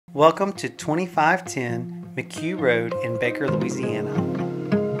Welcome to 2510 McHugh Road in Baker, Louisiana.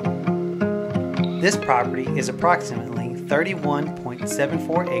 This property is approximately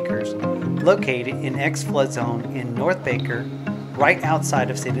 31.74 acres located in X flood zone in North Baker, right outside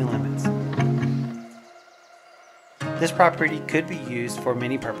of city limits. This property could be used for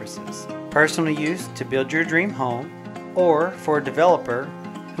many purposes. Personal use to build your dream home, or for a developer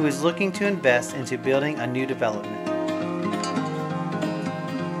who is looking to invest into building a new development.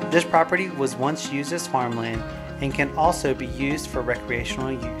 This property was once used as farmland and can also be used for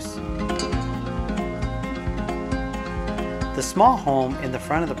recreational use. The small home in the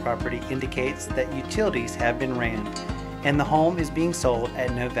front of the property indicates that utilities have been ran and the home is being sold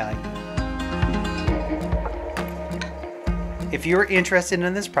at no value. If you are interested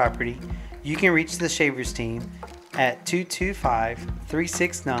in this property, you can reach the Chavers Team at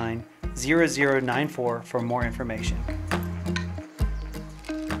 225-369-0094 for more information.